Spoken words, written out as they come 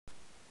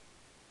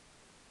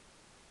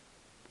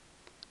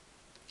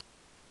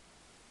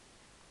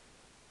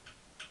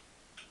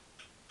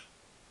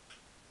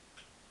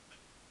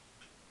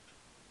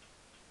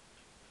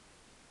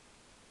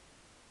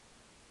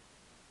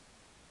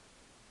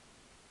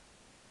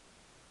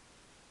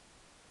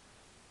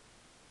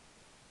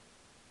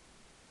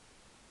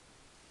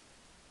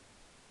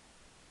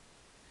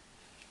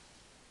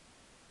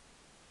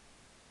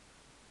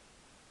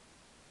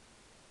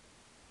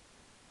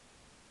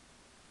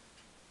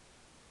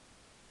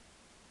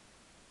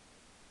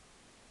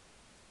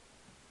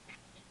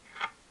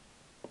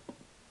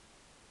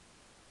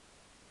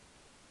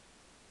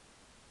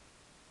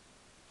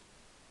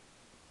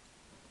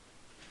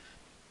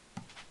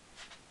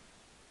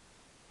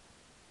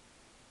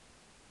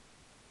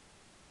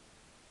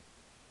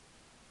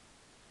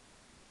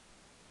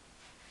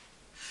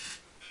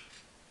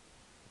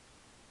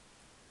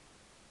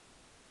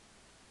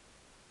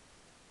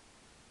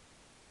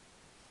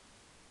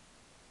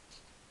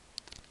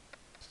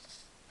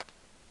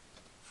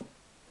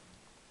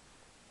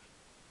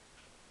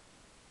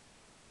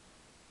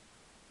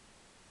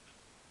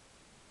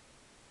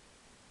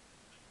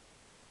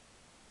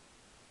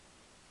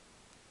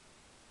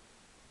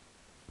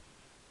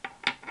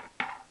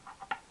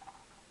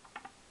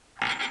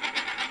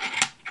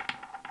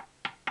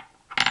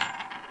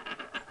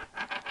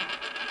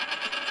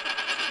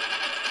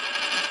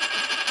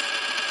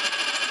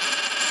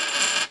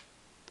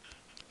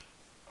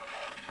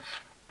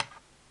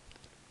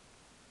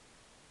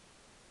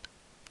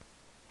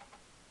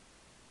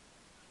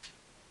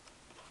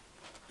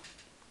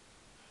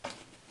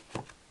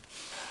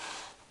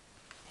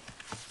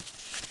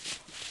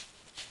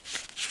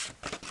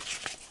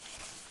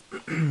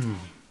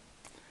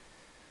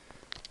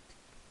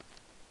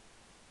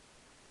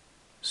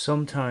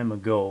Some time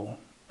ago,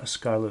 a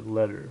scarlet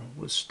letter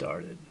was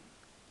started.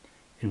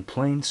 In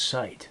plain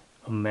sight,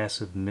 a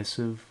massive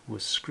missive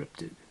was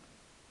scripted,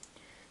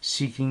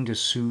 seeking to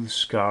soothe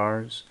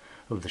scars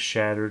of the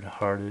shattered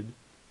hearted,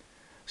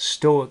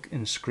 stoic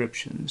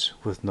inscriptions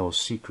with no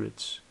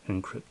secrets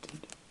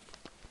encrypted.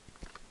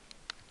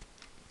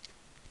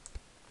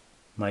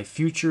 My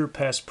future,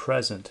 past,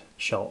 present,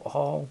 shall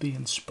all be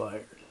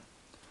inspired.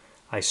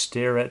 I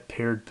stare at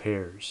paired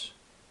pairs,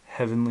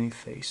 heavenly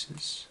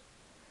faces,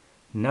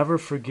 never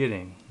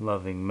forgetting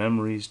loving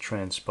memories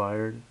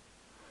transpired.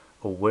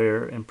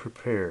 Aware and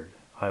prepared,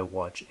 I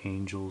watch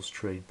angels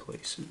trade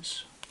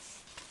places.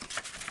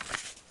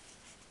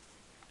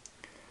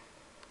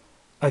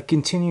 I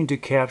continue to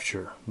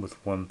capture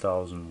with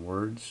 1,000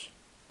 words,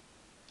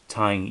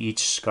 tying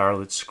each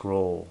scarlet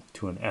scroll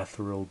to an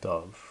ethereal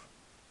dove.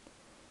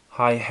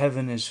 High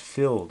heaven is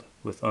filled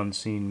with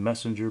unseen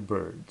messenger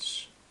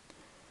birds,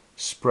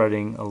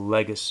 spreading a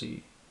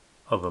legacy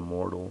of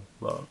immortal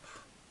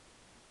love.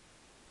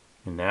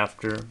 And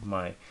after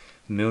my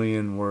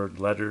 1,000,000-word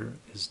letter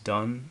is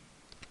done,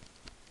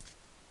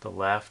 the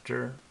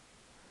laughter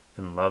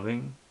and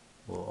loving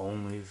will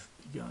only have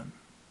begun.